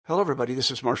Hello, everybody. This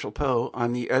is Marshall Poe.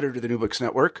 I'm the editor of the New Books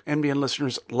Network. NBN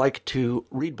listeners like to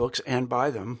read books and buy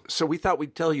them. So we thought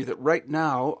we'd tell you that right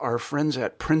now, our friends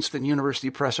at Princeton University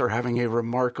Press are having a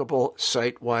remarkable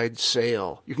site-wide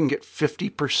sale. You can get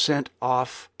 50%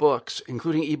 off books,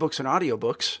 including ebooks and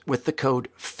audiobooks, with the code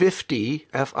 50,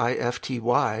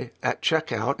 F-I-F-T-Y, at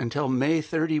checkout until May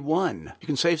 31. You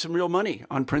can save some real money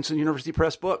on Princeton University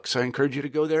Press books. I encourage you to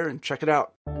go there and check it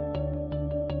out.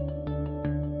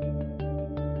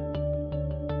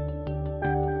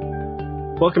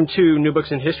 Welcome to New Books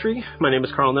in History. My name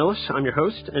is Carl Nellis. I'm your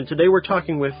host, and today we're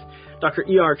talking with Dr.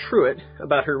 E.R. Truitt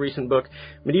about her recent book,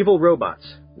 Medieval Robots: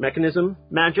 Mechanism,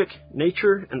 Magic,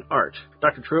 Nature, and Art.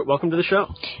 Dr. Truitt, welcome to the show.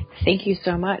 Thank you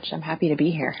so much. I'm happy to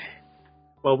be here.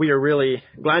 Well, we are really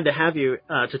glad to have you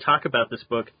to talk about this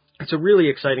book. It's a really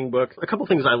exciting book. A couple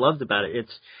things I loved about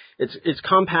it. It's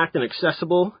compact and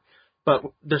accessible, but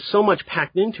there's so much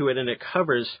packed into it, and it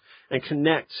covers and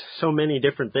connects so many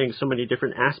different things, so many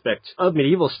different aspects of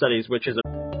medieval studies, which is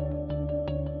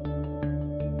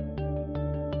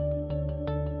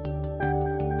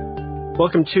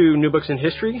Welcome to New Books in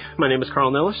History. My name is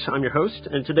Carl Nellis. I'm your host,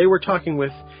 and today we're talking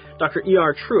with Dr.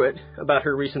 E.R. Truitt about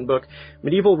her recent book,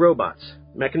 Medieval Robots: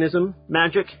 Mechanism,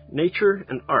 Magic, Nature,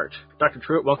 and Art. Dr.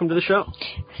 Truitt, welcome to the show.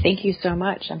 Thank you so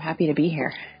much. I'm happy to be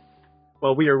here.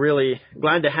 Well, we are really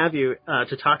glad to have you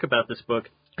to talk about this book.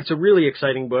 It's a really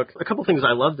exciting book. A couple things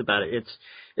I loved about it.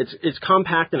 It's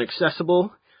compact and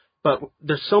accessible, but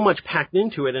there's so much packed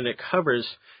into it, and it covers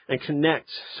and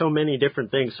connects so many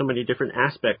different things, so many different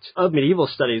aspects of medieval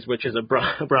studies, which is a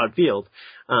broad field.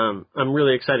 I'm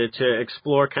really excited to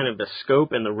explore kind of the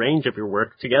scope and the range of your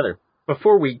work together.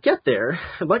 Before we get there,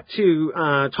 I'd like to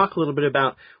talk a little bit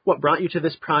about what brought you to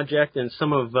this project and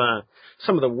some of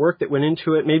the work that went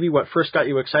into it, maybe what first got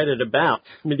you excited about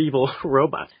medieval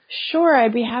robots. Sure,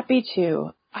 I'd be happy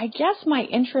to. I guess my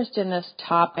interest in this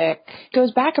topic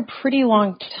goes back a pretty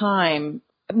long time.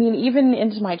 I mean, even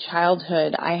into my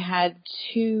childhood, I had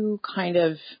two kind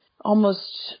of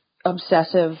almost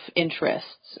obsessive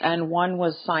interests, and one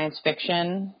was science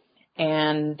fiction,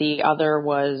 and the other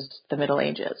was the Middle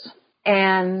Ages.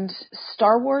 And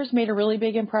Star Wars made a really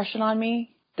big impression on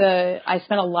me. I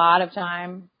spent a lot of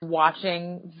time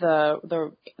watching the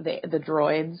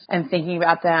droids and thinking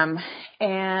about them.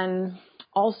 And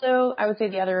also, I would say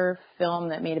the other film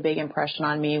that made a big impression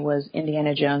on me was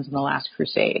Indiana Jones and the Last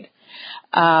Crusade,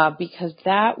 because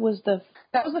that was the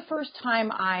first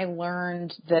time I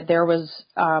learned that there was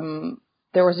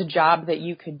a job that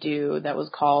you could do that was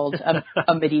called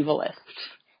a medievalist.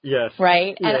 Yes.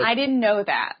 Right? Yes. And I didn't know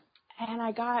that. And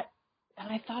I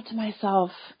thought to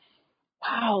myself,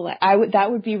 wow,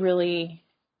 that'd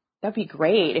be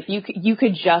great if you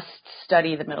could just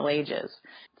study the Middle Ages.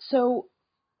 So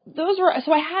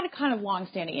I had a kind of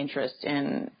long-standing interest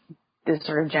in this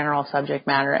sort of general subject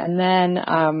matter. And then,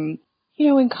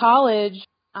 in college,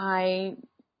 I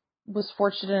was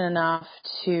fortunate enough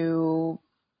to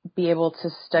be able to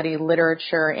study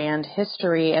literature and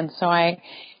history. And so I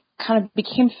kind of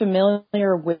became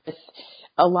familiar with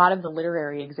a lot of the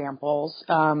literary examples,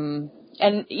 and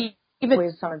even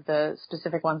with some of the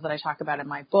specific ones that I talk about in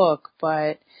my book,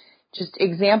 but just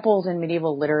examples in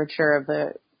medieval literature of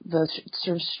the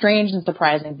sort of strange and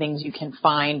surprising things you can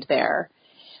find there.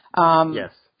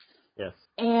 Yes.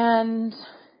 And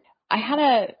I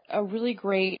had a really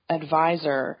great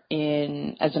advisor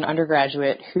as an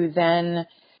undergraduate who then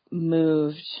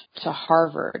moved to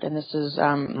Harvard, and this is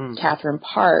Catherine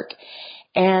Park.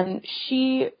 And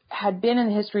she had been in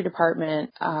the history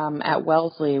department at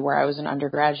Wellesley, where I was an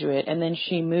undergraduate, and then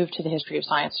she moved to the history of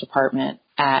science department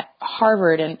at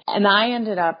Harvard. And I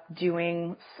ended up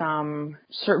doing some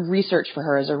sort of research for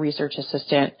her as a research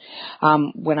assistant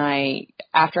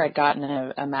after I'd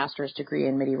gotten a master's degree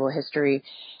in medieval history.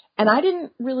 And I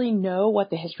didn't really know what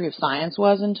the history of science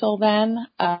was until then.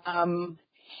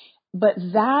 But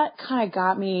that kind of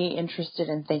got me interested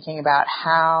in thinking about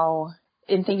how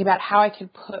I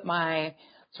could put my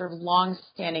sort of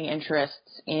long-standing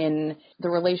interests in the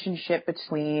relationship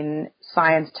between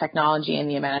science, technology, and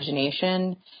the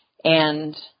imagination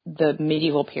and the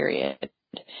medieval period,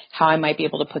 how I might be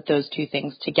able to put those two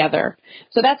things together.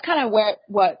 So that's kind of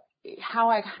how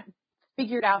I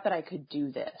figured out that I could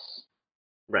do this.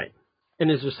 Right. And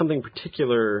is there something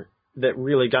particular that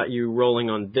really got you rolling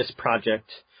on this project?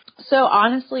 So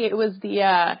honestly, it was the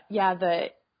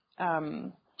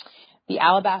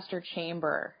alabaster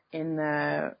chamber in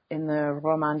the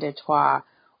Roman de Troyes,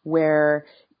 where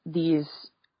these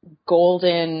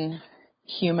golden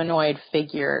humanoid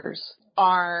figures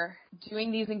are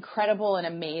doing these incredible and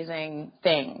amazing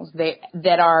things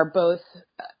that are both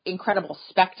incredible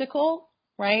spectacle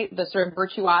right? The sort of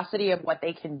virtuosity of what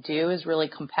they can do is really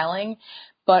compelling,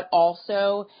 but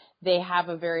also they have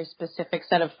a very specific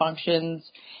set of functions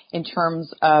in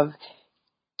terms of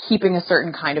keeping a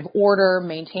certain kind of order,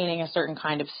 maintaining a certain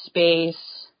kind of space,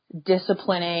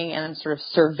 disciplining and sort of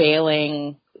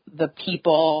surveilling the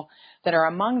people that are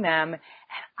among them.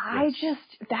 And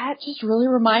that just really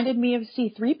reminded me of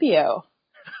C-3PO.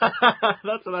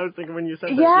 That's what I was thinking when you said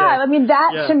that. Yeah, I mean,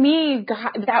 to me,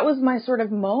 God, that was my sort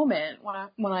of moment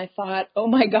when I thought, oh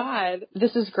my God,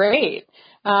 this is great.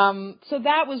 So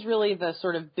that was really the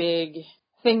sort of big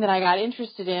thing that I got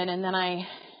interested in. And then I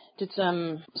did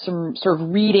some sort of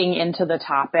reading into the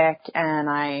topic, and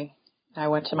I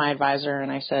went to my advisor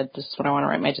and I said, this is what I want to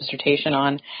write my dissertation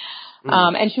on.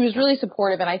 And she was really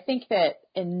supportive. And I think that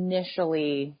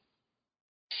initially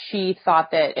she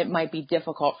thought that it might be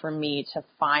difficult for me to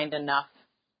find enough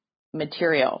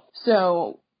material.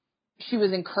 So she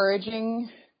was encouraging,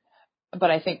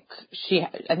 but I think she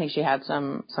had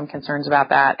some concerns about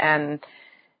that. And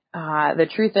the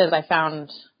truth is, I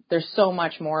found there's so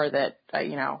much more that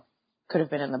could have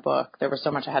been in the book. There was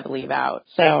so much I had to leave out.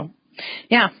 So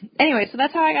yeah. Anyway, so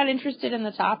that's how I got interested in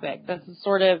the topic. That's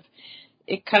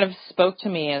it kind of spoke to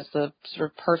me as the sort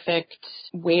of perfect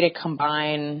way to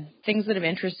combine things that have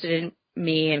interested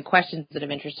me and questions that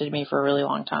have interested me for a really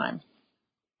long time.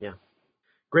 Yeah.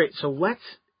 Great. So let's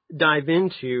dive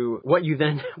into what you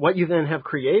then have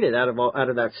created out of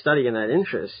that study and that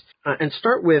interest, and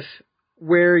start with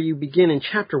where you begin in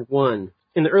chapter 1.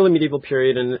 In the early medieval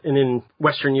period and in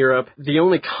Western Europe, the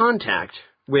only contact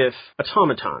with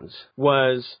automatons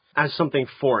was as something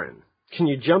foreign. Can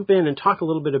you jump in and talk a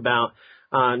little bit about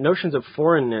notions of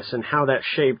foreignness and how that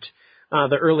shaped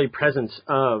the early presence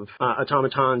of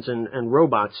automatons and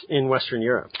robots in Western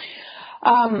Europe?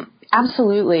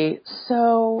 Absolutely.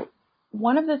 So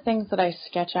one of the things that I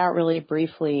sketch out really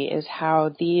briefly is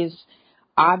how these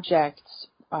objects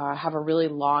have a really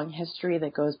long history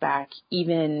that goes back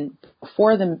even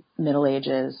before the Middle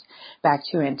Ages, back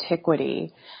to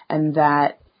antiquity, and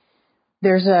that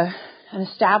there's an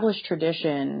established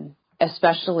tradition,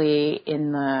 especially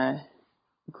in the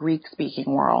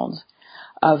Greek-speaking world,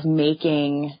 of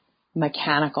making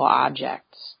mechanical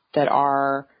objects that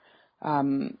are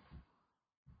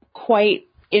quite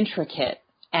intricate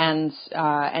and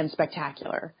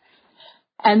spectacular,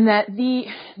 and that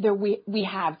we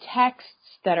have texts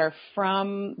that are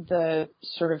from the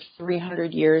sort of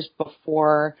 300 years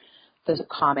before the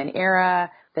Common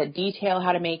Era that detail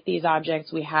how to make these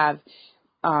objects. We have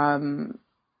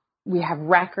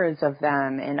records of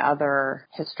them in other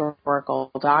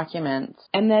historical documents.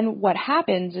 And then what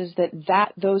happens is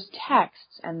that those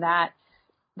texts and that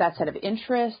set of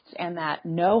interests and that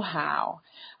know-how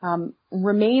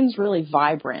remains really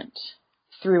vibrant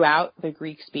throughout the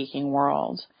Greek-speaking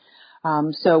world.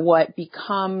 So what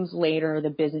becomes later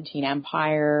the Byzantine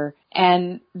Empire,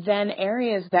 and then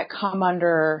areas that come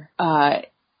under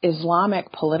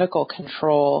Islamic political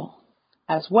control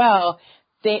as well,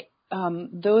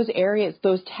 those areas,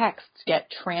 those texts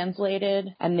get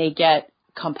translated and they get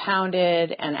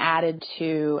compounded and added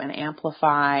to and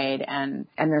amplified, and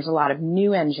there's a lot of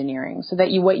new engineering. So that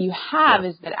what you have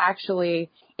is that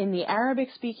actually in the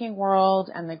Arabic-speaking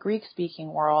world and the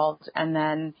Greek-speaking world, and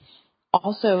then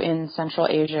also in Central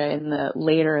Asia in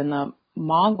the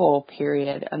Mongol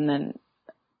period, and then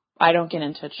I don't get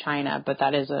into China, but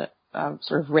that is a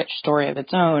sort of rich story of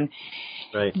its own.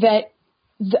 Right. That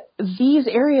these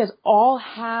areas all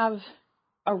have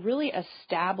a really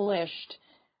established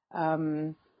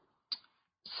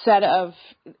set of,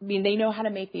 they know how to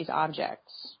make these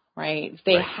objects, right?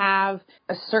 They have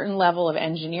a certain level of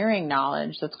engineering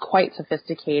knowledge that's quite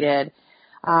sophisticated.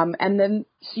 And then,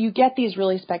 so you get these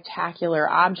really spectacular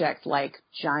objects like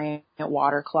giant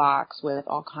water clocks with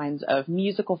all kinds of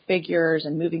musical figures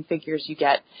and moving figures. You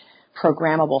get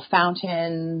programmable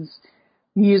fountains,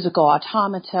 musical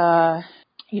automata,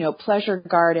 pleasure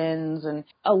gardens, and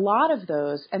a lot of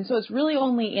those. And so it's really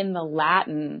only in the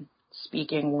Latin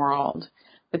speaking world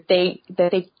that they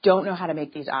don't know how to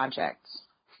make these objects.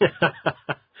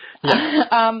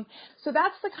 So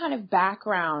that's the kind of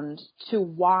background to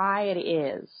why it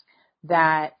is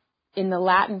that in the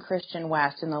Latin Christian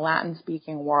West, in the Latin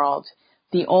speaking world,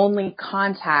 the only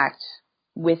contact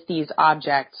with these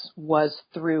objects was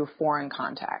through foreign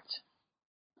contact.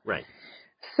 Right.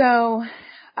 So,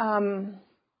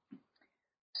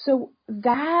 so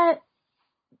that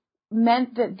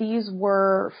meant that these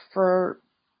were, for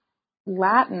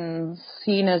Latins,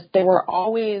 seen as they were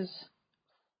always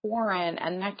foreign,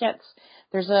 and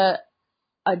there's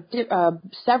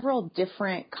several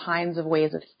different kinds of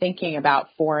ways of thinking about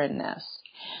foreignness.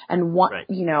 And what, Right.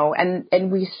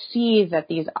 and we see that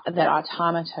that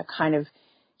automata kind of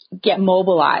get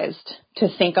mobilized to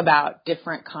think about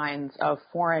different kinds of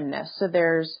foreignness. So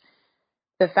there's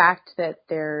the fact that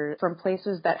they're from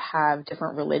places that have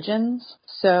different religions.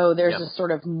 So there's a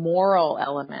sort of moral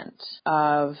element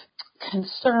of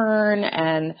concern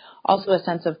and also a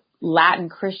sense of Latin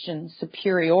Christian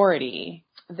superiority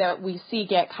that we see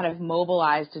get kind of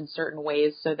mobilized in certain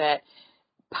ways so that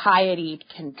piety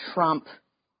can trump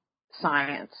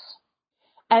science.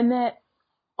 And that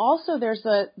also there's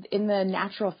in the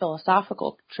natural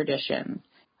philosophical tradition,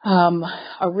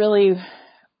 a really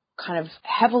kind of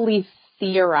heavily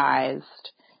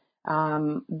theorized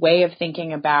way of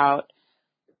thinking about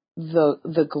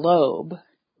the globe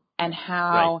and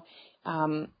how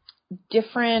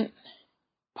different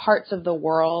parts of the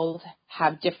world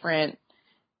have different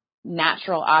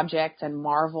natural objects and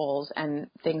marvels and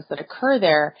things that occur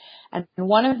there. And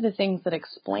one of the things that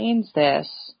explains this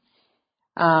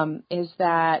is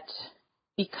that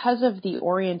because of the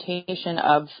orientation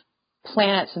of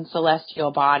planets and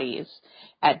celestial bodies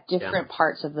at different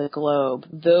parts of the globe,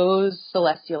 those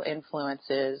celestial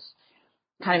influences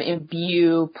kind of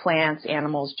imbue plants,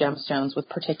 animals, gemstones with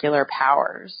particular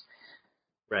powers.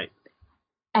 Right.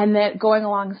 And that going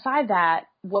alongside that,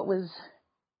 what was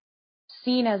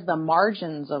seen as the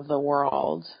margins of the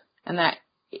world, and that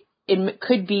it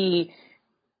could be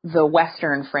the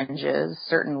western fringes,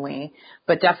 certainly,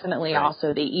 but definitely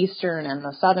also the eastern and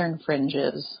the southern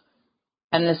fringes.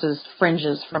 And this is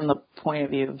fringes from the point of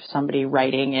view of somebody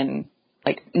writing in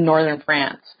like northern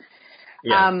France.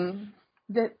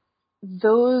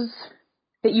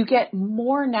 That you get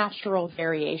more natural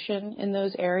variation in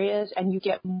those areas, and you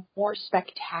get more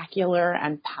spectacular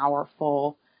and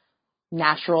powerful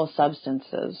natural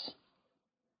substances.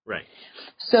 Right.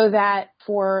 So that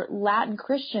for Latin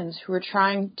Christians who were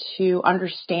trying to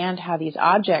understand how these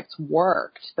objects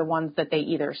worked, the ones that they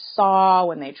either saw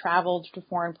when they traveled to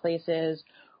foreign places,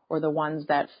 or the ones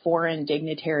that foreign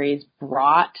dignitaries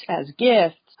brought as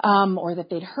gifts, or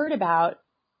that they'd heard about,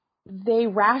 they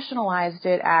rationalized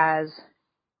it as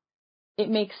it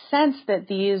makes sense that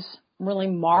these really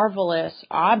marvelous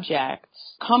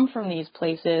objects come from these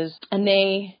places,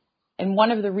 and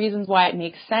one of the reasons why it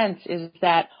makes sense is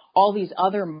that all these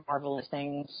other marvelous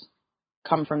things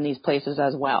come from these places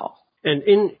as well. And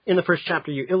in the first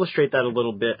chapter, you illustrate that a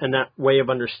little bit, and that way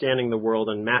of understanding the world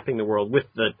and mapping the world with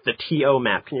the TO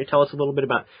map. Can you tell us a little bit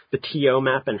about the TO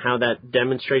map and how that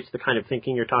demonstrates the kind of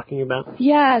thinking you're talking about?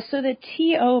 Yeah, so the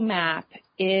TO map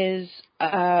is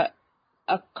a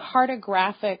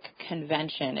cartographic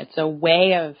convention. It's a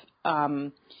way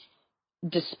of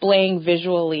displaying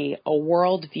visually a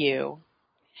worldview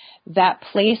that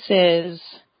places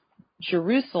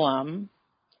Jerusalem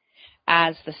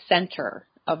as the center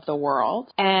of the world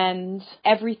and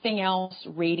everything else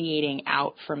radiating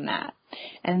out from that.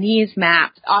 And these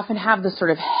maps often have the sort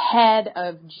of head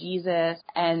of Jesus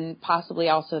and possibly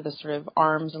also the sort of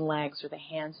arms and legs or the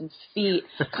hands and feet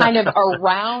kind of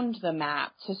around the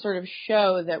map to sort of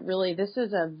show that really this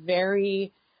is a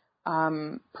very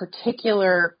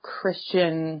particular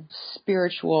Christian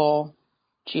spiritual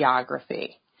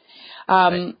geography.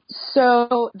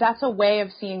 So that's a way of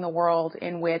seeing the world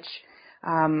in which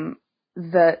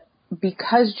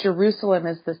because Jerusalem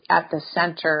is at the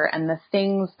center, and the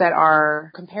things that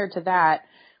are compared to that,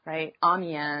 right,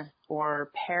 Amiens or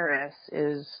Paris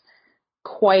is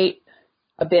quite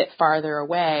a bit farther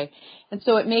away. And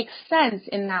so it makes sense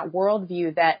in that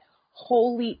worldview that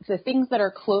the things that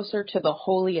are closer to the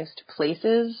holiest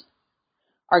places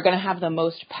are going to have the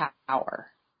most power.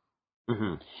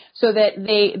 Mm-hmm. So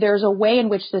that there's a way in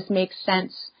which this makes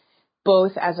sense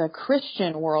both as a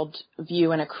Christian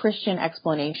worldview and a Christian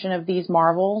explanation of these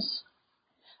marvels,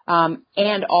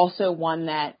 and also one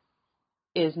that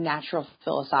is natural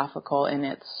philosophical in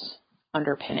its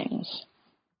underpinnings.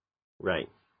 Right.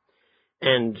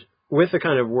 And with the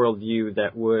kind of worldview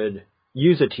that would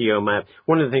use a TO map,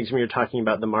 one of the things when you're talking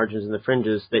about the margins and the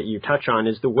fringes that you touch on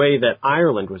is the way that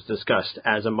Ireland was discussed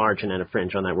as a margin and a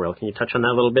fringe on that world. Can you touch on that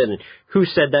a little bit? And who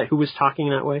said that? Who was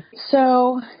talking that way?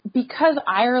 So because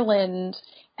Ireland,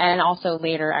 and also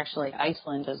later actually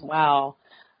Iceland as well,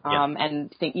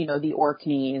 and the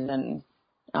Orkneys and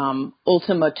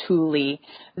Ultima Thule,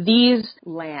 these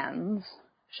lands,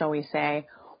 shall we say,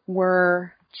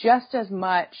 were just as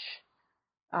much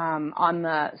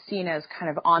seen as kind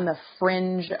of on the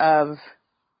fringe of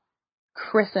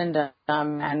Christendom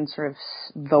and sort of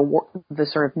the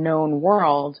sort of known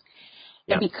world.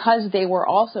 Yeah. And because they were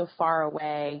also far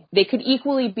away, they could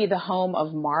equally be the home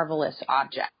of marvelous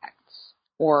objects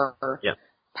or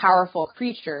powerful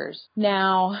creatures.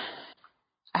 Now,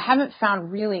 I haven't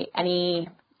found really any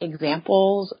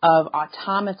examples of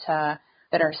automata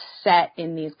that are set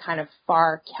in these kind of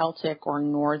far Celtic or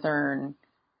northern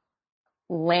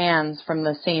lands from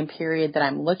the same period that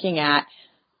I'm looking at.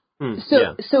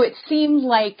 So it seems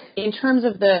like in terms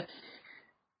of the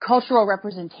cultural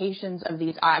representations of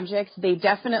these objects, they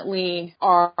definitely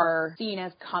are seen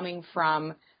as coming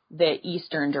from the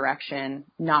eastern direction,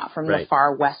 not from the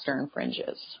far western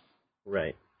fringes.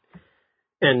 Right.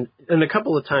 And a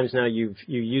couple of times now you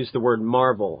used the word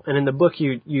marvel, and in the book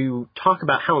you talk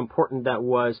about how important that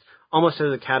was, almost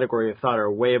as a category of thought or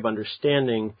a way of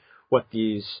understanding what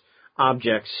these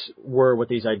objects were, what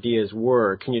these ideas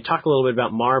were. Can you talk a little bit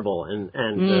about marvel and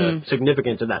the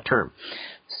significance of that term?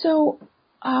 So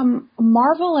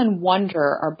marvel and wonder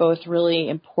are both really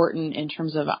important in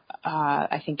terms of,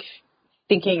 I think,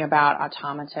 thinking about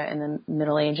automata in the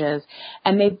Middle Ages,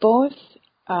 and they both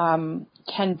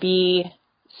can be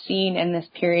seen in this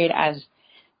period as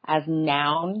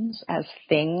nouns, as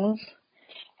things,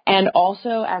 and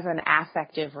also as an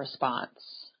affective response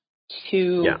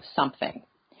to something.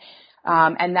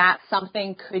 And that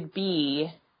something could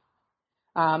be,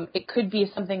 it could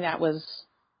be something that was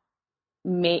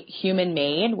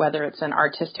human-made, whether it's an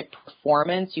artistic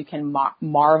performance, you can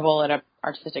marvel at an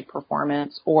artistic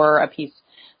performance, or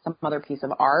some other piece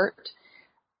of art.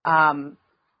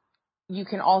 You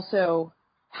can also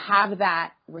have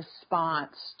that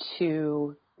response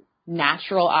to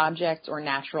natural objects or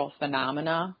natural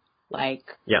phenomena, like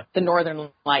the Northern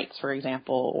Lights, for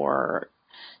example, or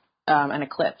an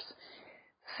eclipse.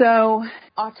 So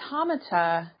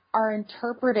automata are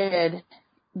interpreted,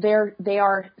 they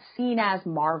are seen as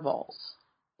marvels.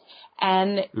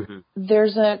 And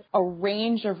there's a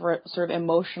range of sort of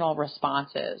emotional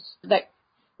responses that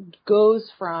goes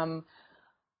from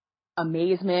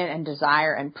amazement and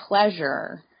desire and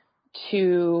pleasure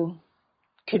to,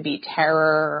 could be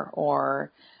terror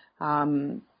or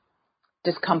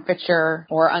discomfiture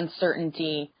or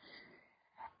uncertainty.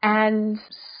 And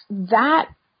that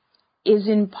is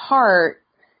in part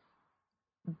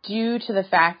due to the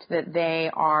fact that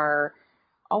they are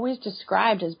always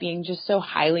described as being just so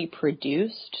highly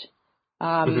produced.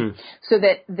 So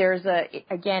that there's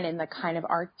again, in the kind of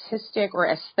artistic or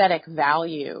aesthetic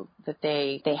value that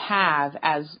they have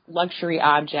as luxury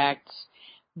objects,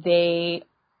 they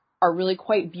are really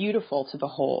quite beautiful to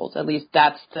behold. At least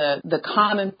that's the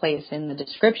commonplace in the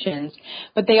descriptions.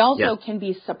 But they also can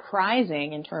be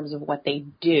surprising in terms of what they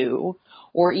do,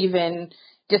 or even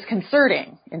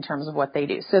disconcerting in terms of what they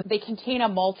do. So they contain a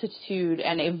multitude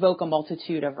and evoke a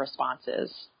multitude of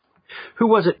responses. Who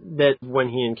was it that when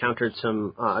he encountered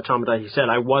some automata, he said,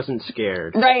 "I wasn't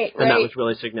scared"? Right. And that was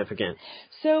really significant.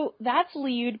 So that's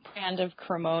Liudprand of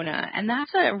Cremona, and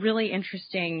that's a really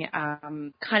interesting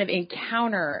kind of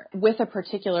encounter with a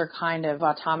particular kind of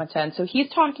automata. And so he's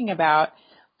talking about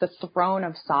the Throne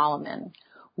of Solomon,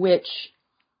 which,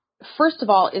 first of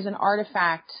all, is an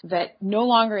artifact that no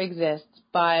longer exists,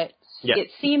 but it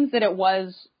seems that it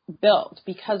was built,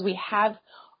 because we have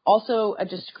also a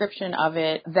description of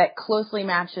it that closely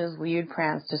matches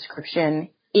Liudprand's description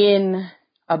in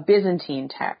a Byzantine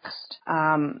text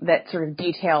that sort of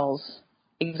details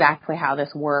exactly how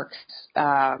this works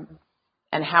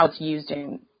and how it's used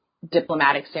in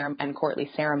diplomatic and courtly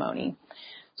ceremony.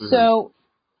 So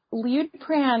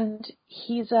Liudprand,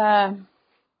 he's an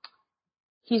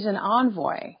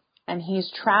envoy, and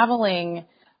he's traveling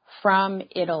from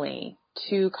Italy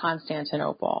to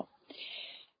Constantinople.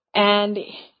 And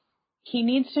he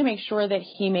needs to make sure that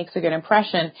he makes a good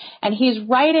impression. And he's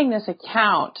writing this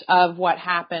account of what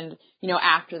happened,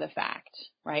 after the fact,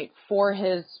 right, for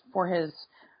his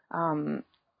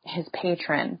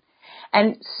patron.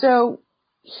 And so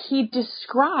he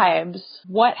describes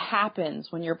what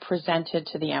happens when you're presented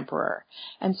to the emperor.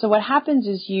 And so what happens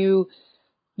is you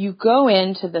go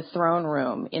into the throne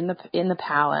room in the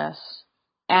palace,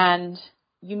 and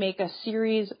you make a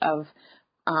series of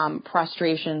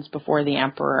prostrations before the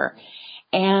emperor.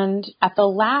 And at the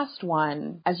last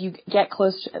one, as you get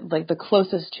close, like the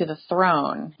closest to the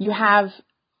throne, you have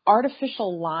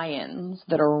artificial lions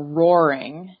that are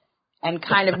roaring and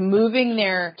kind of moving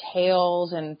their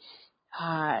tails, and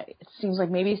it seems like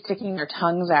maybe sticking their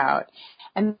tongues out.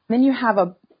 And then you have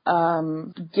a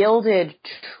gilded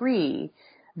tree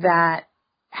that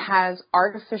has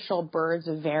artificial birds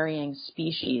of varying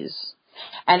species.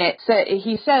 And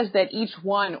he says that each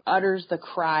one utters the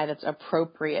cry that's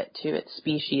appropriate to its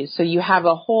species. So you have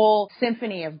a whole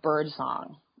symphony of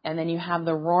birdsong, and then you have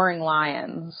the roaring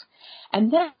lions.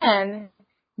 And then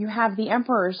you have the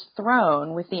emperor's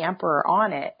throne with the emperor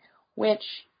on it, which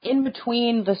in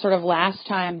between the sort of last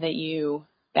time that you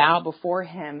bow before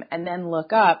him, and then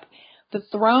look up, the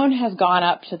throne has gone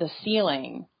up to the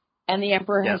ceiling, and the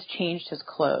emperor has changed his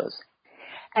clothes.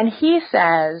 And he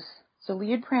says, so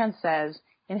Liutprand says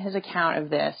in his account of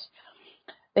this,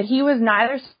 that he was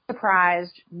neither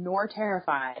surprised nor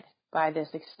terrified by this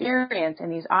experience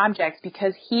and these objects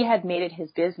because he had made it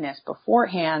his business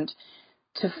beforehand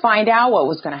to find out what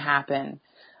was going to happen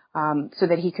so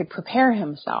that he could prepare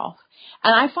himself.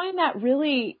 And I find that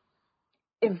really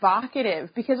evocative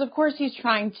because, of course, he's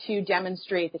trying to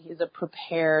demonstrate that he's a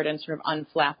prepared and sort of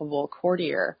unflappable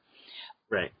courtier.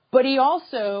 Right. But he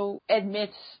also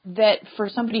admits that for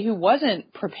somebody who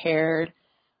wasn't prepared,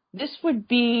 this would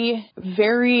be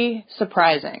very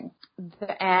surprising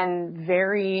and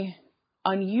very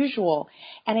unusual.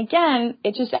 And again,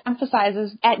 it just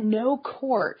emphasizes at no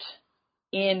court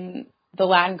in the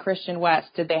Latin Christian West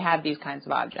did they have these kinds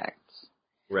of objects.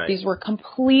 Right. These were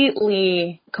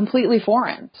completely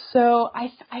foreign. So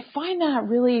I find that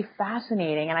really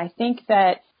fascinating. And I think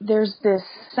that there's this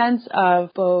sense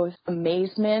of both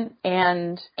amazement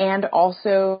and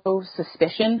also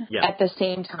suspicion at the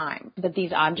same time that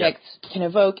these objects can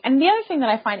evoke. And the other thing that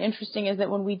I find interesting is that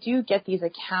when we do get these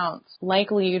accounts,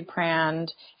 like Liutprand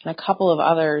and a couple of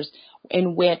others,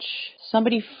 in which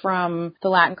somebody from the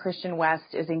Latin Christian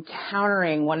West is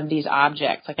encountering one of these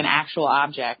objects, like an actual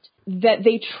object, that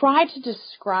they try to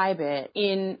describe it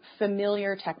in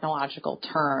familiar technological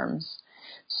terms.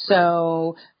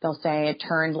 So they'll say it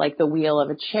turned like the wheel of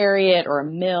a chariot or a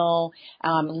mill.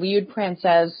 Liutprand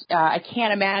says, I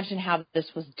can't imagine how this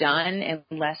was done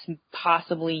unless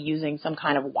possibly using some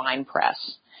kind of wine press.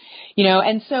 You know,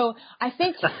 and so I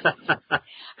think, so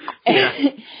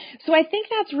I think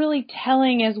that's really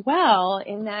telling as well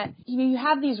in that, you know, you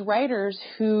have these writers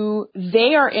who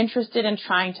they are interested in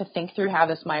trying to think through how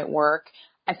this might work.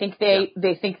 I think they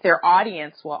think their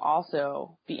audience will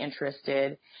also be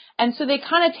interested. And so they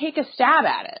kind of take a stab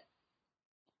at it.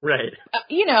 Right.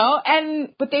 You know,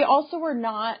 but they also were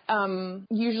not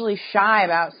usually shy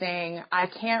about saying, I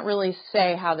can't really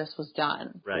say how this was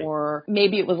done. Right. Or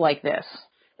maybe it was like this.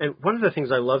 And one of the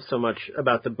things I love so much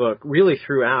about the book, really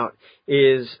throughout,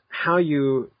 is how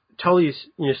you tell these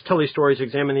stories,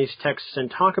 examine these texts, and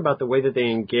talk about the way that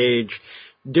they engage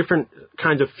different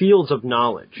kinds of fields of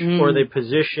knowledge, or they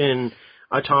position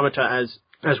automata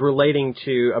as relating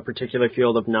to a particular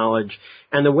field of knowledge,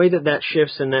 and the way that that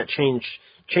shifts and that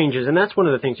changes. And that's one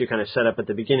of the things you kind of set up at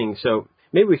the beginning. So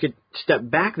maybe we could step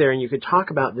back there, and you could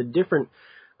talk about the different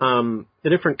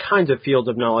kinds of fields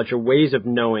of knowledge or ways of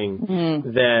knowing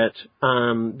that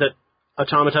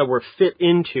automata were fit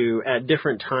into at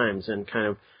different times, and kind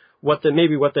of what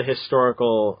the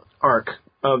historical arc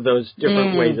of those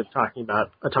different ways of talking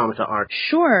about automata are.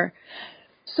 Sure.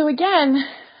 So again,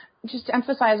 just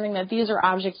emphasizing that these are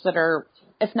objects that are,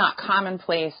 if not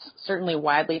commonplace, certainly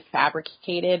widely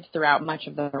fabricated throughout much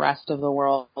of the rest of the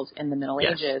world in the Middle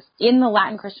Ages. In the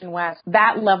Latin Christian West,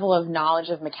 that level of knowledge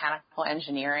of mechanical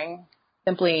engineering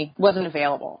simply wasn't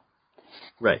available.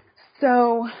 Right.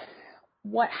 So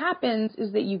what happens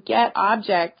is that you get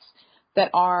objects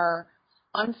that are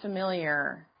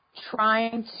unfamiliar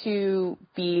trying to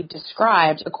be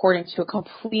described according to a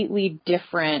completely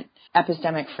different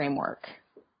epistemic framework.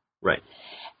 Right.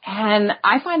 And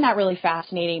I find that really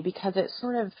fascinating because it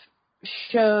sort of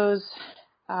shows,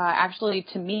 actually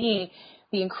to me,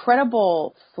 the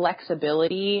incredible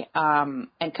flexibility and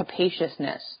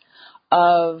capaciousness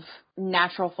of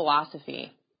natural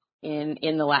philosophy in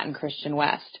the Latin Christian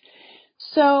West.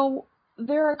 So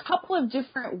there are a couple of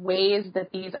different ways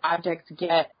that these objects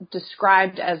get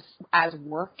described as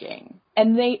working.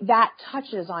 And that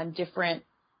touches on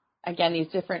these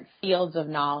different fields of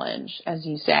knowledge, as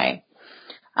you say.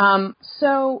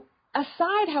 So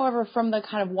aside, however, from the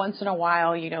kind of once in a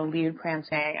while, Liutprand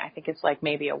saying, I think it's like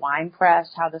maybe a wine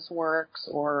press, how this works,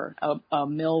 or a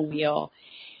mill wheel,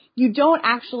 you don't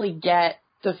actually get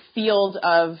the field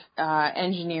of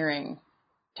engineering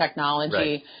technology.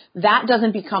 Right. That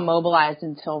doesn't become mobilized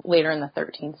until later in the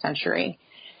 13th century.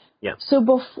 Yeah. So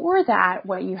before that,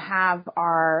 what you have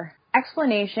are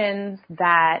explanations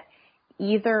that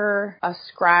either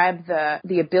ascribe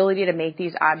the ability to make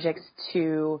these objects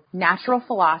to natural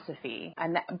philosophy.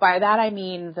 And by that I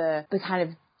mean the kind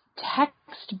of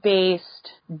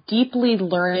text-based, deeply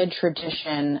learned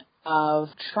tradition of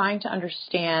trying to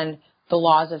understand the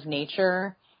laws of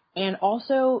nature and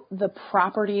also the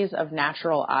properties of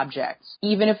natural objects,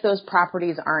 even if those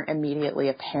properties aren't immediately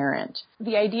apparent.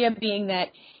 The idea being that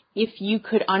if you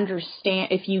could understand,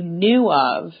 if you knew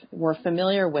of, were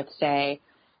familiar with, say,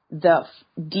 the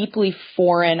deeply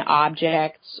foreign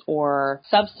objects or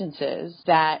substances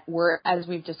that were, as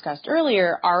we've discussed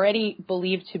earlier, already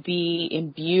believed to be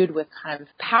imbued with kind of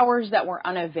powers that were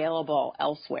unavailable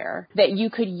elsewhere, that you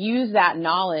could use that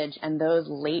knowledge and those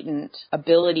latent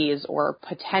abilities or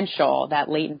potential, that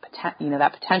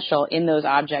potential in those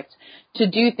objects to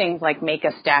do things like make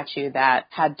a statue that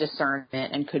had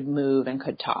discernment and could move and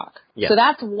could talk. Yeah. So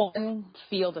that's one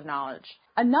field of knowledge.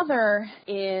 Another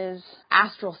is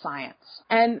astral science.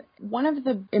 And one of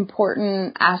the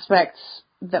important aspects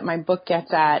that my book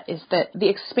gets at is that the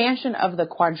expansion of the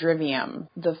quadrivium,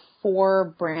 the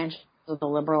 4 branches of the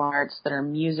liberal arts that are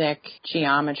music,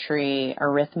 geometry,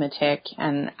 arithmetic,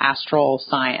 and astral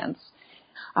science,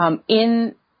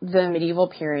 in the medieval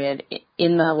period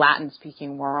in the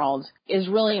Latin-speaking world is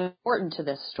really important to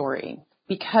this story.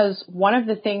 Because one of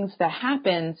the things that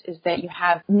happens is that you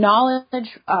have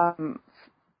knowledge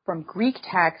from Greek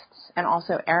texts and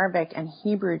also Arabic and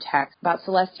Hebrew texts about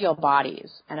celestial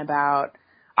bodies and about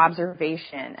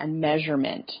observation and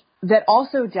measurement that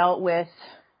also dealt with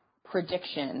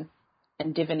prediction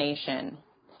and divination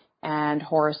and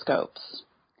horoscopes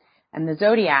and the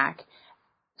zodiac,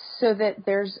 so that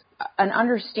there's an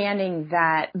understanding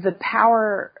that the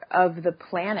power of the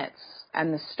planets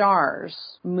and the stars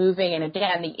moving, and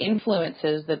again, the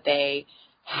influences that they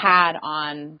had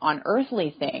on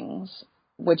earthly things,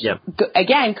 which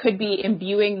again could be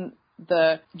imbuing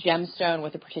the gemstone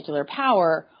with a particular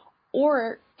power,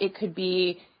 or it could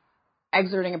be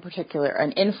exerting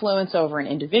an influence over an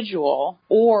individual,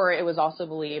 or it was also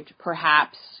believed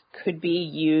perhaps could be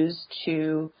used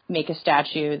to make a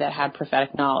statue that had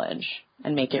prophetic knowledge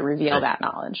and make it reveal that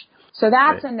knowledge. So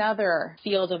that's another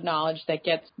field of knowledge that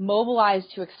gets mobilized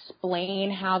to explain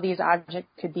how these objects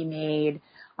could be made,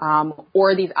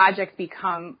 or these objects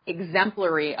become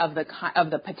exemplary of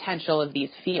the potential of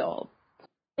these fields.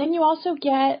 Then you also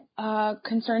get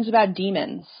concerns about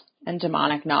demons and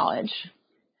demonic knowledge.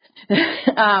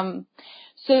 So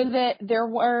that there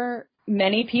were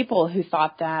many people who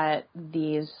thought that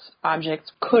these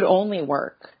objects could only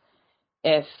work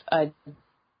if a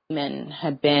demon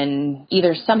had been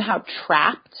either somehow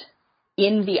trapped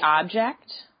in the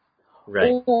object,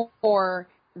 or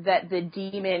that the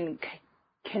demon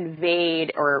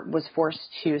conveyed or was forced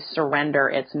to surrender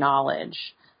its knowledge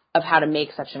of how to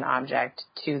make such an object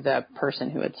to the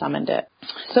person who had summoned it.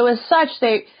 So as such,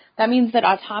 that means that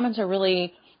automata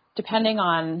really, depending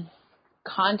on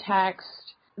context,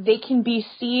 they can be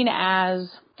seen as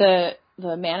the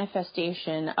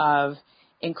manifestation of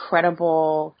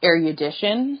incredible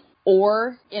erudition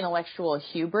or intellectual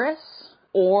hubris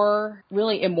or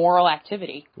really immoral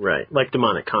activity. Right, like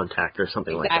demonic contact or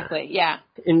something like that. Exactly, yeah.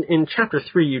 In Chapter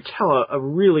 3, you tell a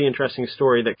really interesting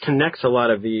story that connects a lot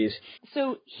of these.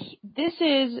 So this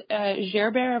is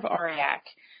Gerbert of Aurillac,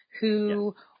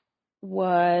 who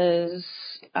was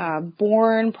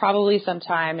born probably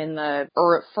sometime in the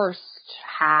first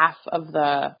half of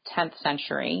the 10th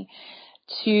century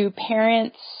to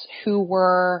parents who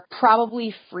were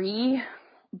probably free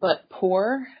but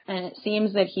poor, and it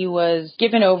seems that he was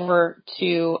given over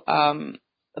to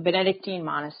a Benedictine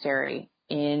monastery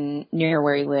near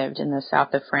where he lived in the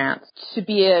south of France to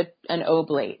be an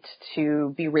oblate,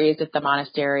 to be raised at the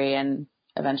monastery and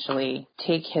eventually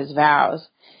take his vows.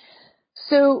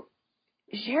 So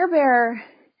Gerbert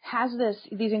has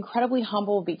these incredibly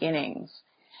humble beginnings,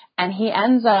 and he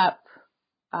ends up,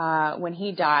 when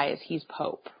he dies, he's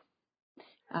Pope.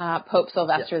 Pope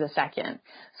Sylvester II.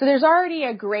 So there's already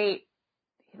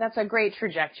that's a great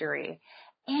trajectory.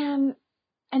 And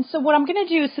so what I'm going to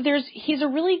do, he's a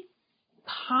really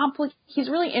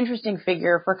interesting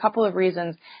figure for a couple of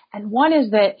reasons. And one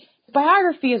is that his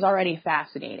biography is already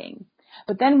fascinating.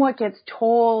 But then what gets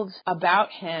told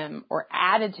about him or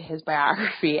added to his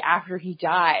biography after he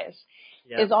dies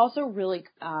is also really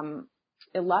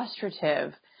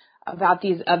illustrative about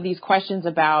these questions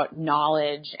about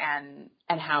knowledge and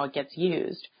how it gets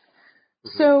used.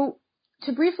 Mm-hmm. So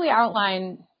to briefly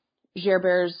outline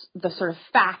the sort of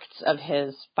facts of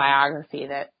his biography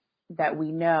that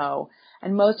we know,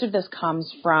 and most of this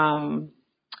comes from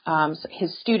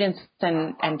his students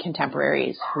and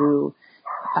contemporaries who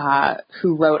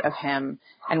wrote of him,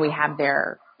 and we have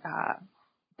their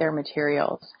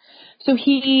materials. So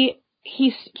he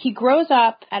grows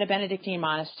up at a Benedictine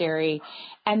monastery,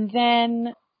 and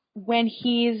then when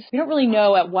we don't really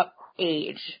know at what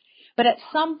age, but at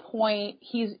some point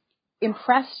he's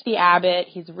impressed the abbot.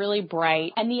 He's really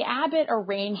bright, and the abbot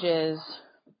arranges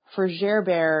for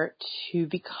Gerbert to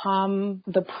become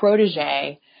the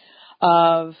protege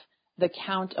of the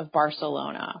Count of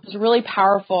Barcelona. He's a really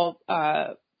powerful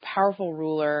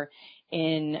ruler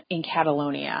in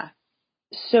Catalonia.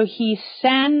 So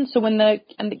when the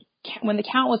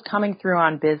Count was coming through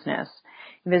on business,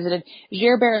 he visited,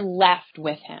 Gerbert left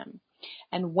with him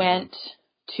and went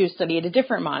to study at a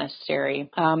different monastery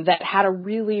that had a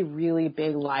really, really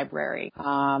big library.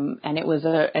 And it was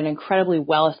an incredibly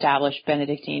well-established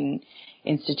Benedictine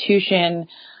institution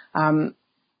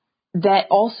that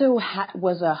also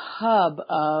was a hub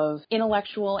of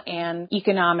intellectual and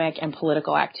economic and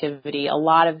political activity. A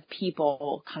lot of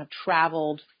people kind of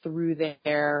traveled through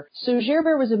there. So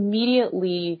Gerbert was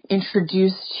immediately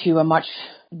introduced to a much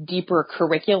deeper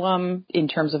curriculum in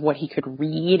terms of what he could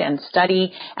read and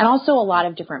study, and also a lot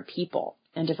of different people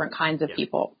and different kinds of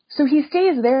people. So he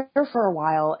stays there for a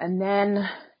while, and then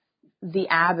the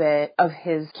abbot of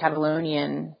his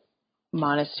Catalonian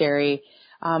monastery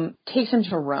takes him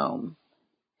to Rome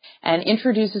and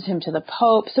introduces him to the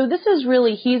Pope. So this is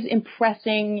really, he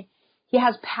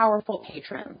has powerful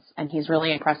patrons, and he's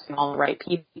really impressing all the right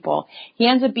people. He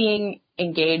ends up being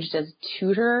engaged as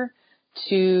tutor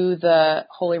to the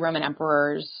Holy Roman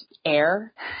Emperor's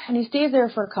heir, and he stays there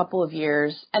for a couple of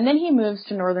years, and then he moves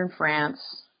to northern France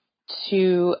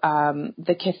to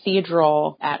the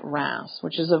cathedral at Reims,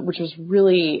 which was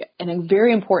really a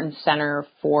very important center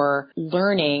for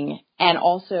learning and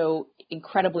also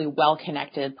incredibly well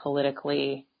connected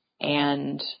politically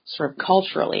and sort of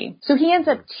culturally. So he ends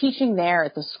up teaching there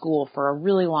at the school for a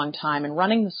really long time and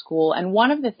running the school. And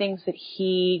one of the things that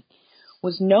he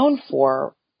was known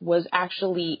for was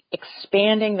actually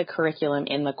expanding the curriculum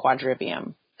in the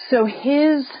quadrivium. So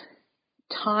his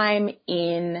time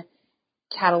in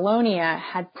Catalonia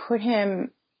had put him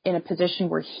in a position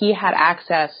where he had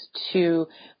access to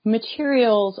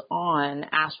materials on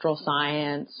astral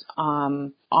science,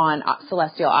 on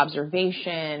celestial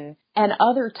observation, and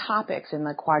other topics in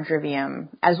the quadrivium,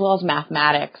 as well as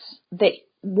mathematics, that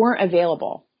weren't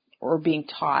available or being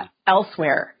taught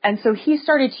elsewhere. And so he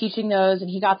started teaching those, and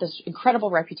he got this incredible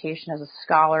reputation as a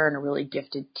scholar and a really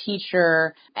gifted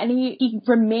teacher. And he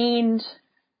remained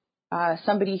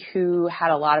somebody who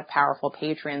had a lot of powerful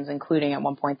patrons, including at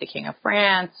one point the King of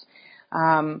France.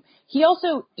 He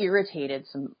also irritated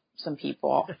some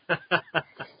people.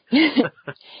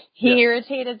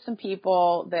 Irritated some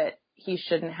people that he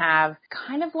shouldn't have,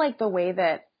 kind of like the way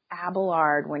that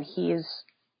Abelard, when he's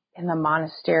in the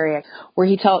monastery, where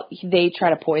they try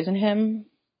to poison him.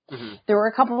 Mm-hmm. There were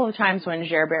a couple of times when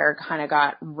Gerbert kind of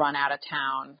got run out of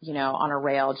town, on a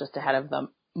rail just ahead of the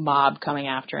mob coming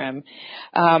after him.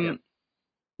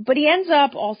 But he ends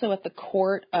up also at the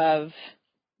court of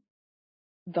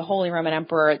the Holy Roman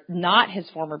Emperor, not his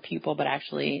former pupil, but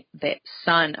actually the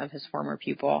son of his former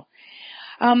pupil.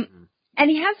 And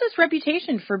he has this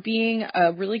reputation for being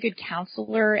a really good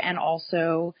counselor and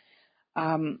also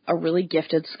a really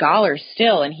gifted scholar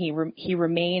still. And he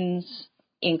remains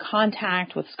in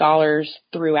contact with scholars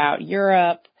throughout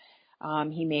Europe.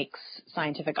 He makes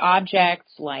scientific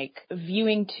objects like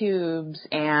viewing tubes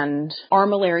and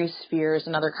armillary spheres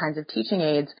and other kinds of teaching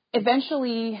aids.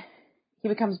 Eventually, he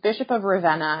becomes Bishop of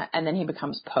Ravenna, and then he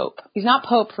becomes Pope. He's not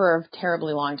Pope for a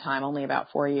terribly long time, only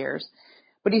about 4 years.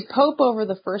 But he's Pope over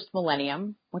the first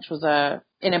millennium, which was an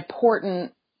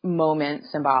important moment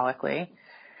symbolically.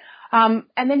 And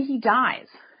then he dies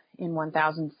in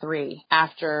 1003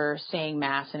 after saying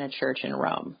Mass in a church in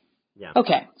Rome. Yeah.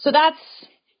 Okay, so that's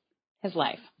his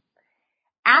life.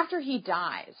 After he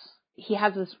dies, he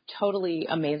has this totally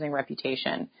amazing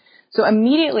reputation. So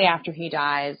immediately after he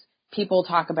dies, people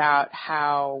talk about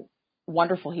how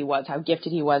wonderful he was, how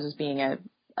gifted he was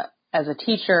as a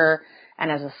teacher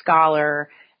and as a scholar,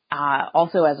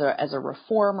 also as a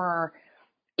reformer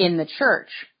in the church.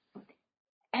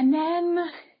 And then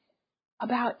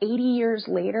about 80 years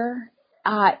later,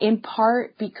 in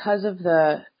part because of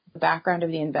the background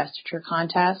of the investiture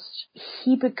contest,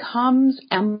 he becomes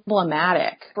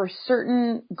emblematic for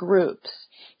certain groups.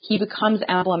 He becomes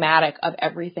emblematic of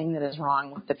everything that is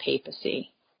wrong with the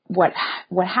papacy. What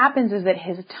happens is that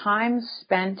his time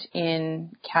spent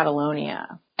in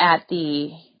Catalonia at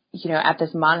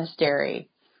this monastery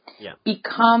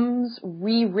becomes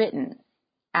rewritten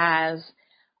as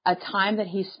a time that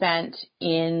he spent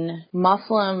in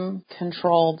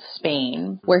Muslim-controlled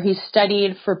Spain, where he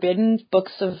studied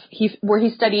where he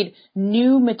studied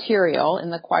new material in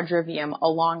the quadrivium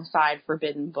alongside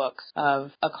forbidden books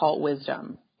of occult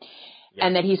wisdom,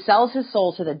 and that he sells his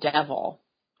soul to the devil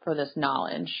for this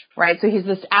knowledge, right? So he's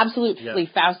this absolutely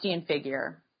Faustian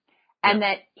figure. And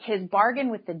that his bargain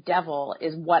with the devil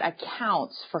is what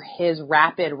accounts for his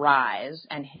rapid rise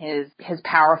and his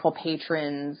powerful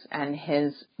patrons and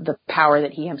the power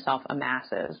that he himself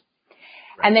amasses.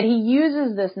 And that he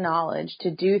uses this knowledge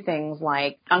to do things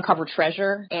like uncover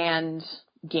treasure and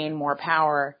gain more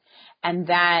power, and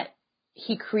that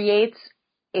he creates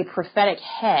a prophetic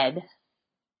head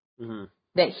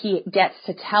that he gets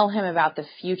to tell him about the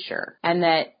future, and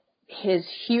that his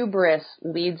hubris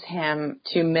leads him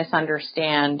to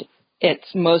misunderstand its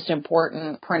most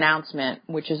important pronouncement,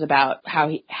 which is about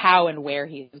how and where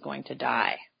he is going to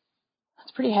die.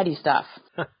 That's pretty heady stuff.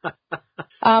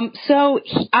 So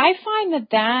I find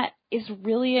that is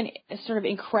really a sort of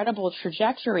incredible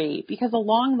trajectory, because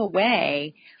along the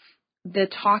way, the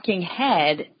talking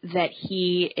head that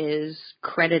he is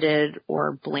credited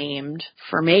or blamed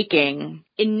for making,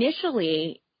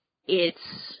 initially it's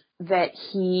that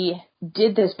he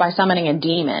did this by summoning a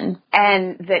demon,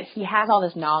 and that he has all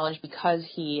this knowledge because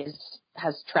he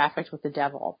has trafficked with the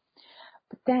devil.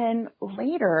 But then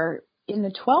later, in the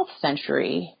 12th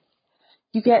century,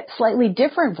 you get slightly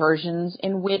different versions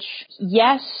in which,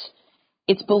 yes,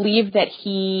 it's believed that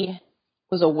he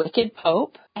was a wicked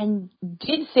pope and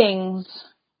did things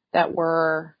that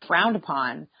were frowned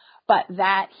upon, but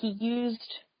that he used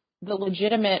the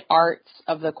legitimate arts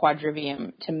of the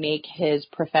quadrivium to make his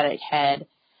prophetic head,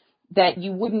 that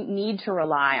you wouldn't need to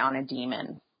rely on a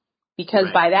demon. Because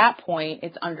by that point,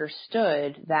 it's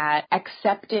understood that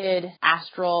accepted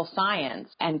astral science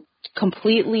and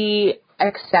completely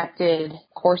accepted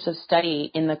course of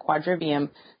study in the quadrivium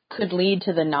could lead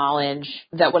to the knowledge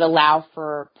that would allow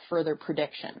for further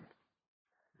prediction.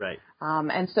 Right.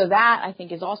 And so that, I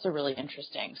think, is also really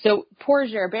interesting. So poor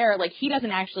Gerbert, he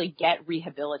doesn't actually get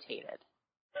rehabilitated.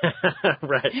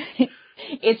 Right.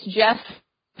 It's just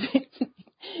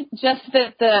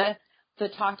that the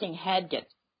talking head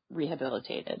gets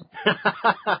rehabilitated.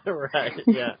 Right,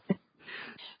 yeah.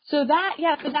 So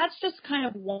that's just kind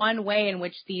of one way in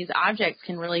which these objects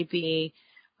can really be,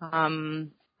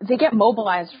 they get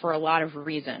mobilized for a lot of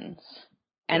reasons.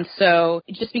 And so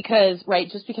just because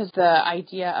the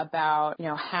idea about,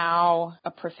 how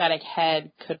a prophetic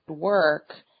head could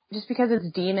work, just because it's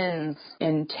demons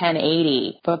in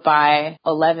 1080, but by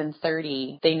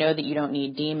 1130, they know that you don't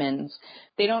need demons.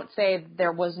 They don't say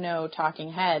there was no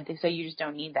talking head. They say you just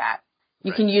don't need that.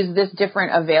 You can use this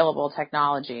different available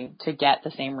technology to get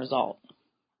the same result.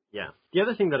 Yeah. The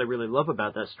other thing that I really love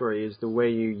about that story is the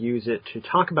way you use it to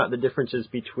talk about the differences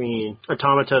between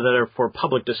automata that are for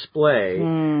public display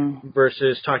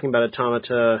versus talking about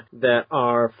automata that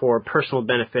are for personal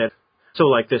benefit. So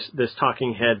like this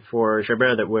talking head for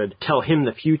Gerbert that would tell him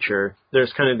the future,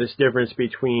 there's kind of this difference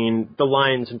between the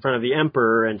lions in front of the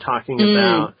emperor and talking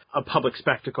about a public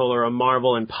spectacle or a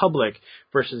marvel in public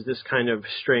versus this kind of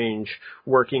strange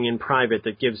working in private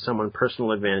that gives someone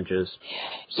personal advantages.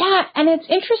 Yeah, and it's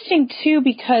interesting too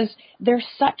because they're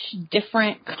such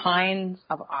different kinds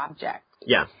of objects.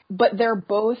 Yeah. But they're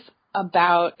both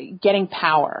about getting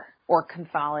power or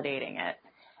consolidating it.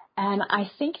 And I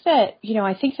think that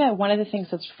one of the things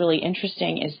that's really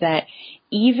interesting is that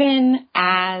even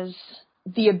as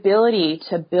the ability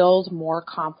to build more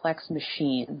complex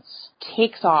machines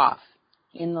takes off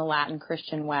in the Latin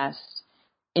Christian West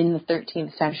in the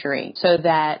 13th century, so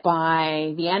that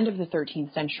by the end of the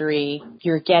 13th century,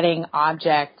 you're getting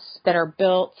objects that are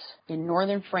built in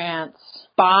northern France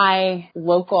by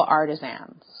local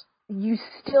artisans. You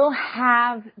still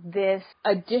have this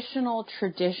additional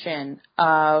tradition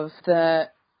of the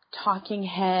talking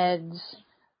heads,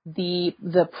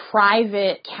 the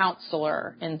private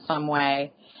counselor in some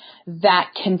way that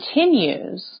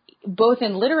continues both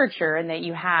in literature, in that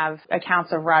you have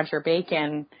accounts of Roger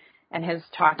Bacon and his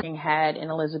talking head in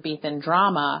Elizabethan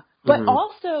drama, but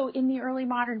also in the early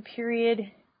modern period,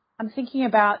 I'm thinking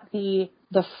about the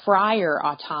friar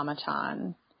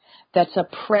automaton. That's a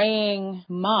praying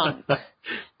monk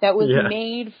that was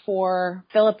made for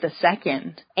Philip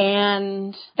II.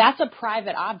 And that's a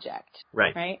private object.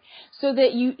 Right? So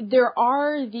that there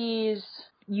are these,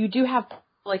 you do have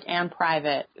public and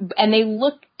private, and they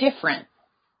look different.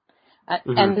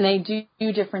 And they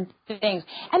do different things.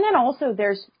 And then also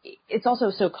it's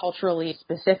also so culturally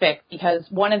specific, because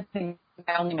one of the things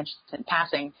I only mentioned in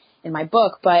passing in my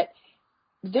book, but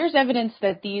there's evidence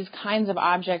that these kinds of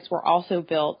objects were also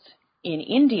built in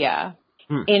India,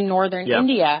 in northern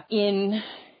India, in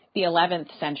the 11th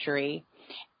century.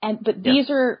 But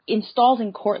these are installed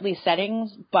in courtly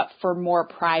settings, but for more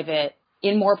private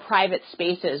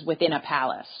spaces within a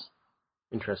palace.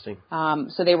 Interesting.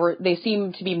 So they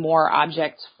seem to be more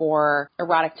objects for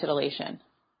erotic titillation.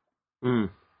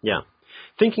 Yeah.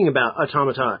 Thinking about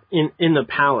automata in the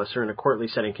palace or in a courtly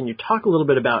setting, can you talk a little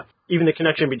bit about even the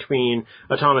connection between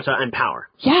automata and power?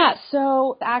 Yeah,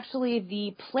 so actually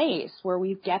the place where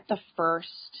we get the first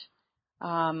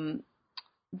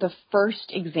the first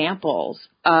examples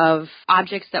of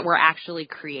objects that were actually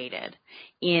created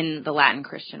in the Latin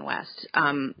Christian West.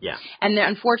 And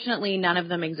unfortunately, none of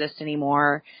them exist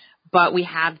anymore, but we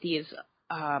have these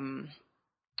accounts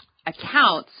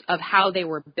of how they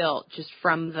were built just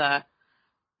from the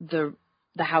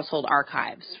household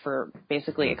archives for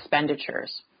basically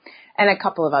expenditures, and a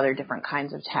couple of other different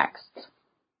kinds of texts.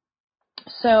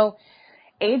 So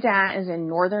Hesdin is in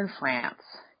northern France,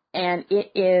 and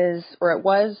it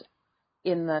was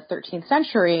in the 13th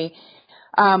century,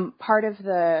 part of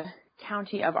the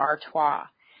county of Artois.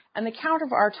 And the Count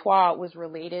of Artois was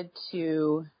related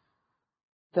to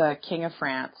the King of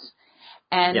France.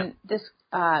 And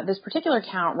this particular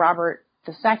count, Robert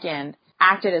II,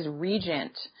 acted as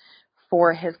regent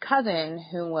for his cousin,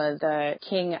 who was the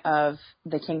king of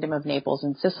the Kingdom of Naples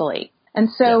and Sicily. And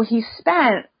so he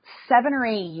spent 7 or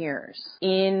 8 years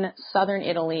in southern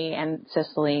Italy and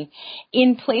Sicily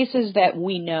in places that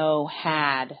we know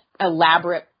had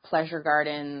elaborate pleasure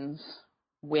gardens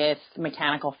with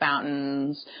mechanical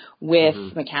fountains, with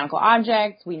mechanical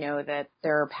objects. We know that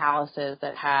there are palaces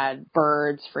that had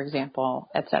birds, for example,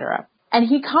 etc. And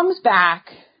he comes back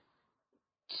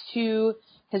to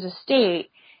his estate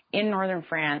in northern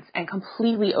France and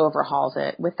completely overhauls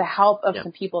it with the help of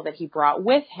some people that he brought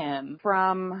with him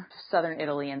from southern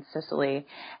Italy and Sicily.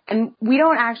 And we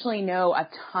don't actually know a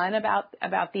ton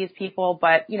about these people,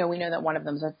 but, we know that one of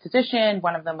them is a physician,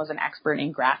 one of them was an expert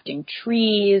in grafting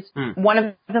trees, one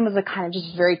of them was a kind of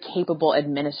just very capable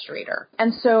administrator.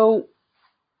 And so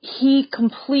he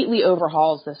completely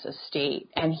overhauls this estate,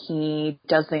 and he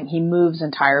moves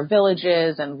entire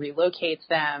villages and relocates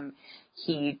them.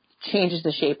 He changes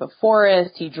the shape of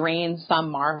forest. He drains some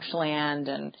marshland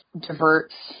and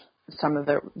diverts some of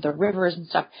the rivers and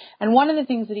stuff. And one of the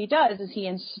things that he does is he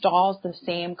installs the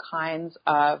same kinds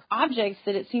of objects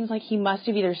that it seems like he must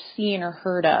have either seen or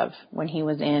heard of when he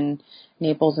was in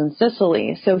Naples and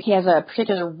Sicily. So he has a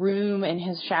particular room in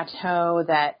his chateau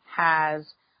that has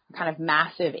a kind of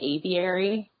massive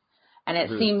aviary. And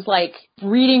it seems like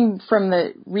reading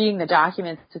the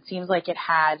documents, it seems like it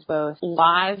had both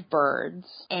live birds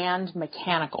and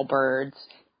mechanical birds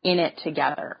in it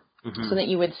together. So that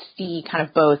you would see kind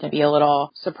of both and be a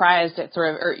little surprised at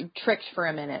or tricked for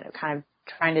a minute, kind of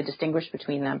trying to distinguish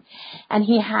between them. And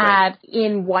he had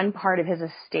in one part of his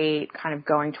estate, kind of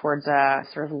going towards a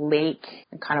sort of lake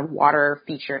and kind of water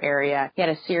feature area, he had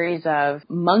a series of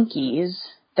monkeys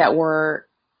that were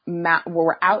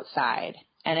outside.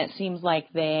 And it seems like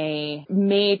they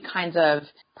made kinds of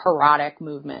parodic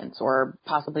movements or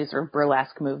possibly sort of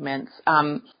burlesque movements.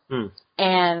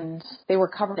 And they were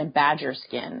covered in badger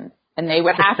skin. And they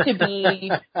would have to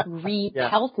be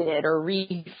repelted or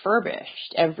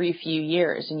refurbished every few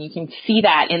years. And you can see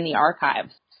that in the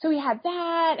archives. So he had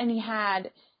that, and he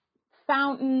had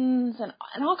fountains and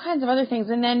all kinds of other things.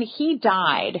 And then he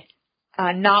died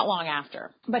not long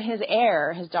after. But his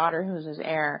daughter, who was his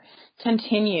heir,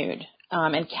 continued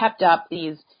and kept up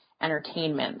these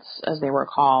entertainments, as they were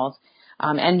called,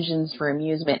 engines for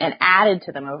amusement, and added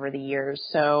to them over the years.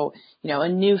 So, a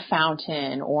new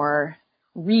fountain, or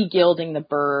regilding the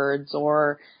birds,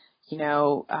 or,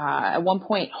 at one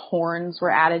point horns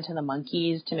were added to the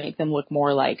monkeys to make them look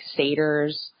more like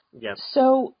satyrs. Yep.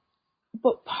 So,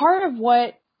 but part of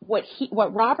what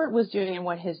Robert was doing and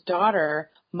what his daughter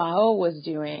Mao was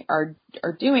doing are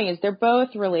doing is they're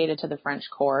both related to the French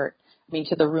court.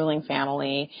 To the ruling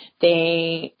family.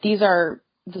 These are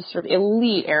the sort of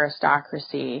elite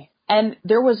aristocracy. And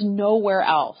there was nowhere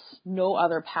else, no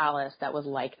other palace that was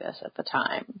like this at the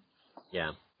time.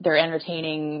 Yeah. They're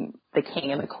entertaining the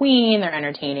king and the queen. They're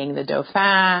entertaining the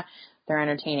dauphin. They're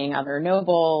entertaining other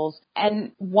nobles.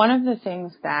 And one of the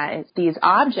things that these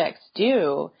objects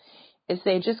do is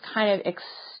they just kind of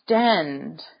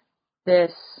extend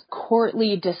this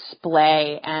courtly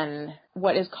display and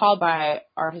what is called by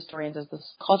art historians as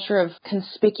this culture of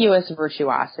conspicuous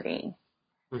virtuosity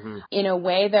in a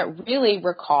way that really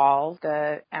recalls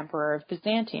the Emperor of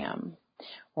Byzantium,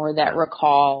 or that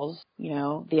recalls,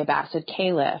 the Abbasid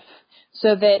Caliph,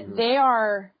 so that they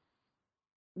are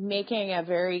making a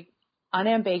very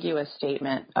unambiguous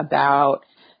statement about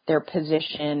their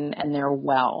position and their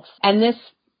wealth. And this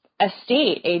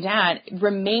estate, Hesdin,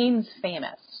 remains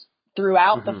famous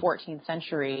throughout the 14th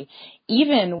century,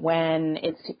 even when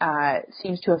it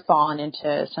seems to have fallen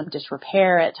into some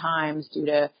disrepair at times due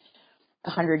to the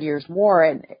 100 Years' War.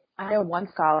 And I know one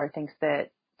scholar thinks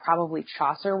that probably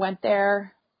Chaucer went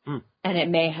there, and it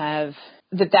may have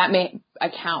that may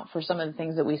account for some of the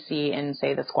things that we see in,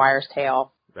 say, the Squire's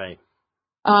Tale. Right.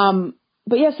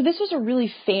 But yeah, so this was a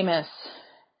really famous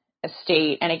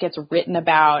estate, and it gets written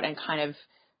about and kind of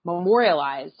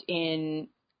memorialized in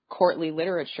courtly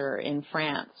literature in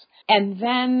France. And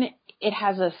then it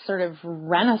has a sort of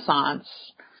renaissance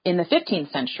in the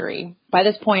 15th century. By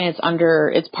this point,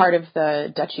 it's part of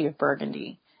the Duchy of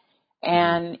Burgundy.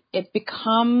 And it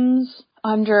becomes,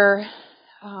 under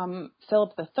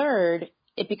Philip III,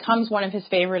 it becomes one of his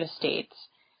favorite estates.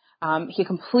 He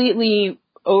completely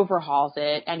overhauls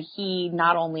it, and he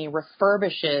not only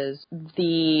refurbishes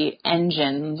the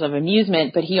engines of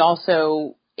amusement, but he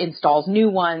also installs new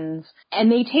ones,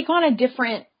 and they take on a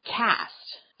different cast.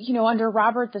 You know, under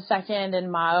Robert II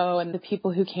and Mao and the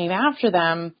people who came after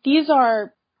them,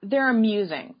 they're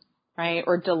amusing, right,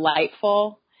 or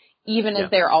delightful, even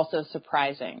as they're also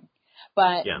surprising,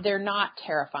 but they're not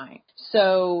terrifying.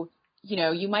 So, you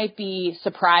know, you might be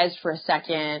surprised for a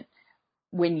second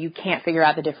when you can't figure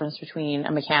out the difference between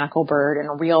a mechanical bird and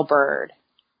a real bird.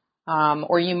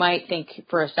 Or you might think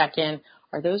for a second,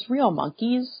 are those real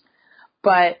monkeys?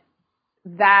 But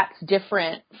that's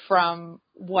different from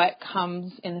what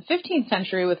comes in the 15th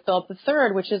century with Philip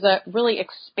III, which is a really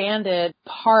expanded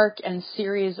park and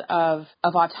series of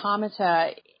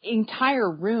automata, entire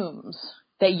rooms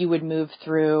that you would move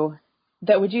through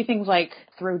that would do things like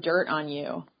throw dirt on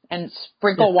you and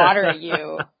sprinkle water at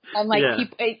you,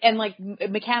 and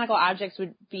mechanical objects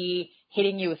would be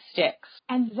hitting you with sticks.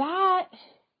 And that,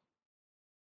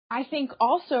 I think,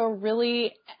 also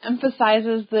really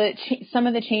emphasizes some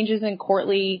of the changes in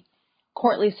courtly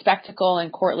spectacle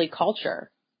and courtly culture,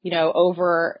 you know,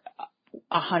 over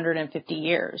 150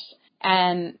 years.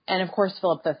 And of course,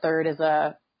 Philip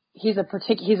III he's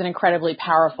an incredibly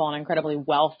powerful and incredibly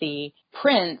wealthy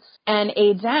prince. And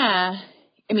Aidin,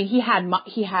 I mean,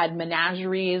 he had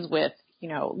menageries with, you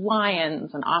know,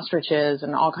 lions and ostriches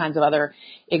and all kinds of other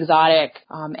exotic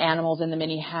animals in them.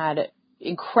 And he had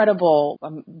incredible,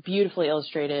 beautifully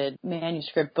illustrated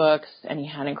manuscript books, and he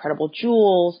had incredible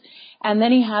jewels. And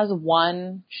then he has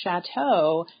one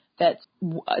chateau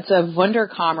it's a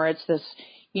Wunderkammer. It's this,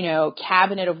 you know,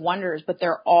 cabinet of wonders, but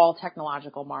they're all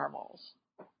technological marvels.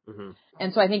 Mm-hmm.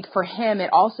 And so I think for him, it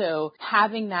also,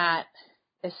 having that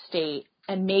estate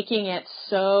and making it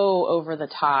so over the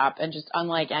top and just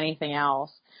unlike anything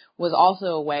else, was also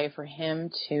a way for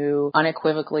him to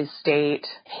unequivocally state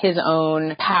his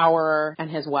own power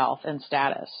and his wealth and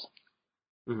status.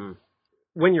 Mm-hmm.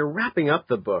 When you're wrapping up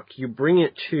the book, you bring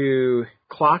it to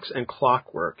clocks and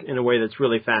clockwork in a way that's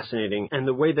really fascinating, and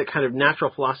the way that kind of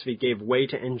natural philosophy gave way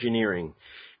to engineering.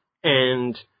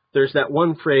 And there's that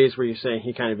one phrase where you say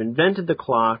he kind of invented the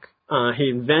clock, he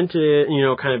invented, you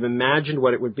know, kind of imagined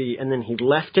what it would be, and then he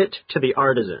left it to the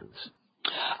artisans.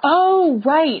 Oh,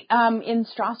 right, in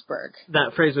Strasbourg.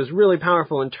 That phrase was really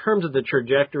powerful in terms of the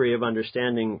trajectory of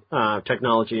understanding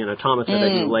technology and automata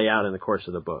that you lay out in the course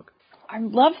of the book. I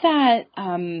love that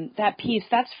that piece.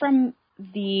 That's from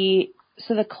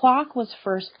so the clock was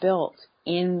first built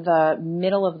in the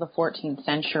middle of the 14th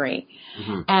century,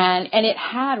 and it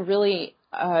had really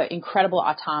incredible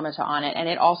automata on it, and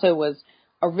it also was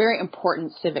a very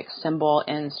important civic symbol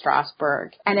in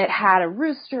Strasbourg. And it had a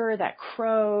rooster that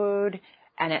crowed,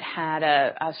 and it had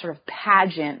a sort of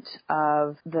pageant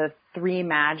of the three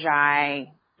magi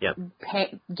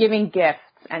giving gifts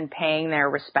and paying their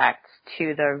respects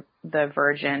to the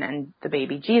Virgin and the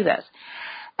baby Jesus.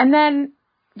 And then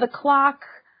the clock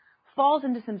falls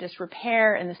into some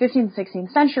disrepair in the 15th,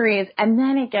 16th centuries, and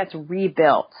then it gets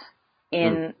rebuilt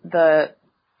in the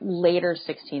later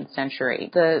 16th century.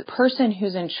 The person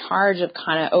who's in charge of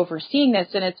kind of overseeing this,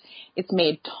 and it's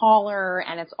made taller,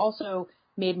 and it's also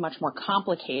made much more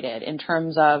complicated in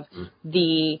terms of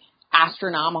the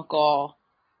astronomical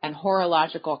and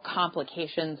horological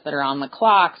complications that are on the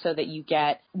clock, so that you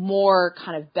get more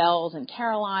kind of bells and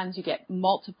carillons, you get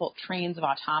multiple trains of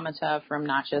automata from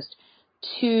not just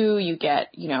two, you get,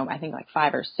 you know, I think like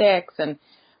 5 or 6, and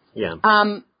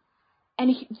the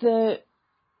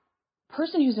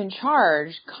person who's in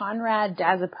charge, Conrad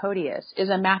Dazapotius, is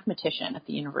a mathematician at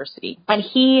the university, and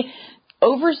he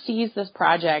oversees this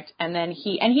project, and then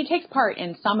he takes part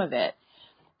in some of it,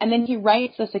 and then he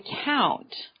writes this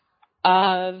account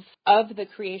of the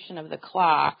creation of the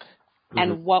clock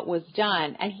and what was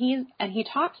done, and he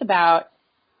talks about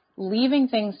leaving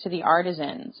things to the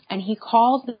artisans, and he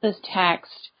calls this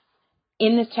text.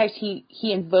 In this text,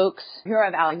 he invokes Hero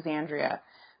of Alexandria,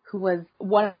 who was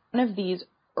one of these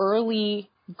early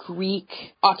Greek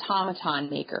automaton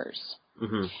makers,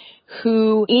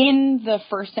 who in the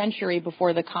first century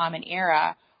before the Common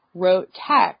Era wrote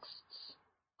texts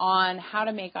on how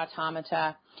to make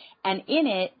automata, and in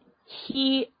it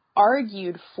he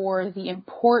argued for the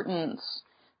importance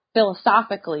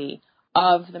philosophically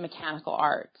of the mechanical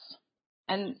arts.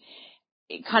 And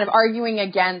kind of arguing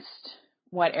against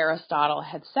what Aristotle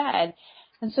had said.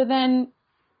 And so then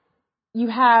you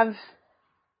have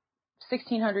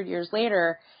 1,600 years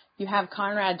later, you have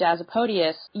Conrad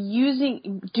Dasypodius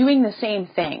doing the same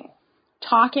thing,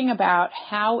 talking about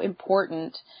how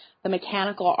important the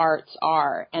mechanical arts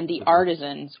are and the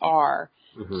artisans are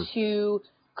to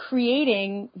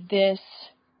creating this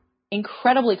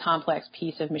incredibly complex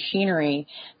piece of machinery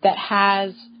that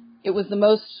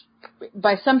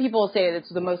by some people say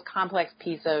it's the most complex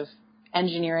piece of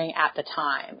engineering at the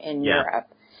time in Europe,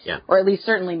 or at least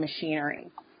certainly machinery.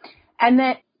 And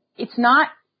that it's not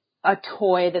a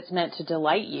toy that's meant to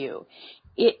delight you.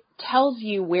 It tells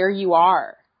you where you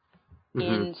are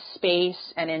in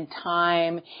space and in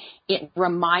time. It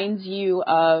reminds you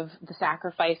of the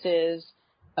sacrifices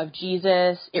of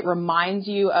Jesus. It reminds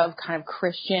you of kind of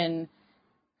Christian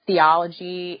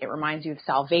theology. It reminds you of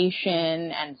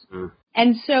salvation.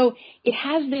 And so it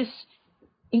has this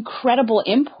incredible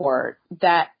import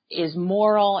that is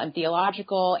moral and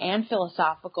theological and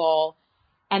philosophical,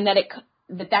 and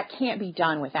that can't be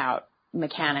done without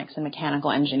mechanics and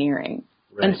mechanical engineering.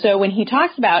 Right. And so when he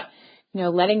talks about,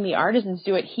 letting the artisans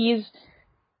do it, he's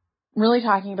really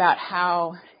talking about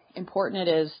how important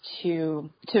it is to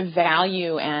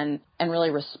value and really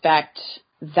respect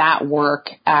that work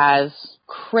as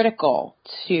critical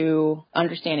to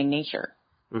understanding nature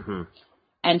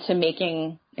and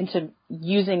to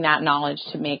using that knowledge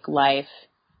to make life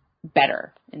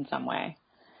better in some way.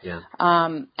 Yeah.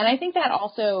 And I think that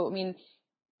also,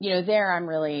 there I'm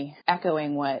really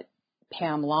echoing what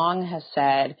Pam Long has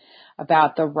said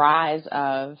about the rise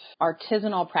of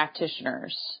artisanal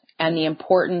practitioners and the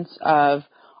importance of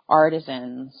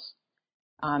artisans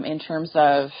in terms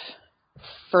of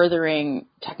furthering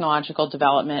technological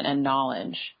development and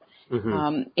knowledge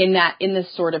in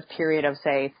this sort of period of,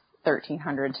 say,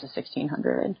 1300 to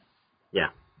 1600. Yeah.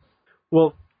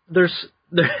 Well, there's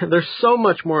so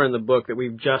much more in the book that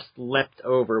we've just leapt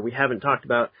over. We haven't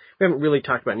really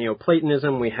talked about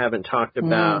Neoplatonism. We haven't talked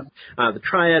about the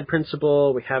triad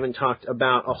principle. We haven't talked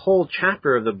about a whole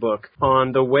chapter of the book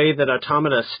on the way that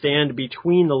automata stand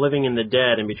between the living and the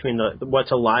dead and between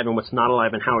what's alive and what's not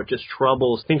alive, and how it just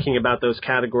troubles thinking about those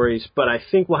categories. But I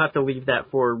think we'll have to leave that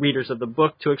for readers of the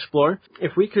book to explore.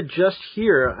 If we could just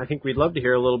I think we'd love to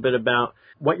hear a little bit about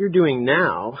what you're doing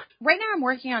now. Right now I'm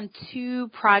working on two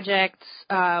projects.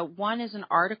 One is an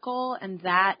article, and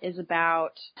that is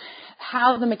about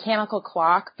how the mechanical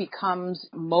clock becomes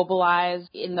mobilized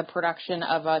in the production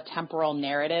of a temporal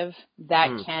narrative that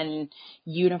can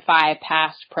unify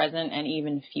past, present, and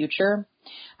even future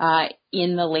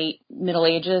in the late Middle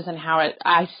Ages, and how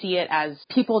I see it as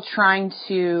people trying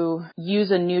to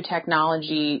use a new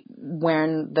technology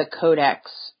when the codex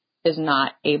is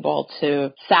not able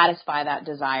to satisfy that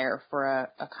desire for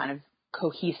a kind of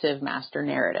cohesive master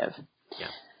narrative. Yeah.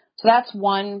 So that's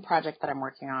one project that I'm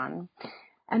working on.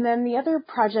 And then the other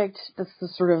project that's the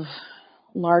sort of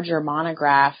larger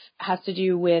monograph has to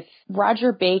do with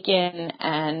Roger Bacon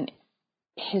and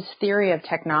his theory of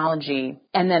technology,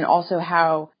 and then also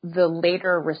how the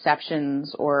later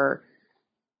receptions or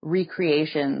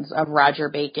recreations of Roger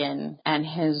Bacon and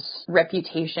his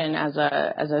reputation as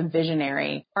a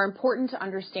visionary are important to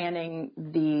understanding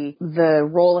the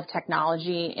role of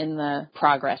technology in the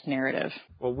progress narrative.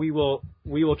 Well, we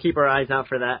will keep our eyes out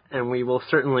for that, and we will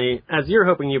certainly, as you're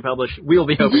hoping you publish, we'll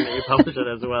be hoping that you publish it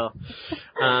as well.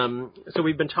 So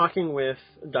we've been talking with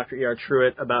Dr. E.R.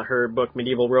 Truitt about her book,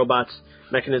 Medieval Robots,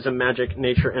 Mechanism, Magic,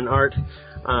 Nature, and Art.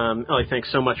 Ellie,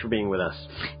 thanks so much for being with us.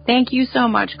 Thank you so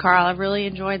much, Carl. I've really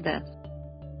enjoyed this.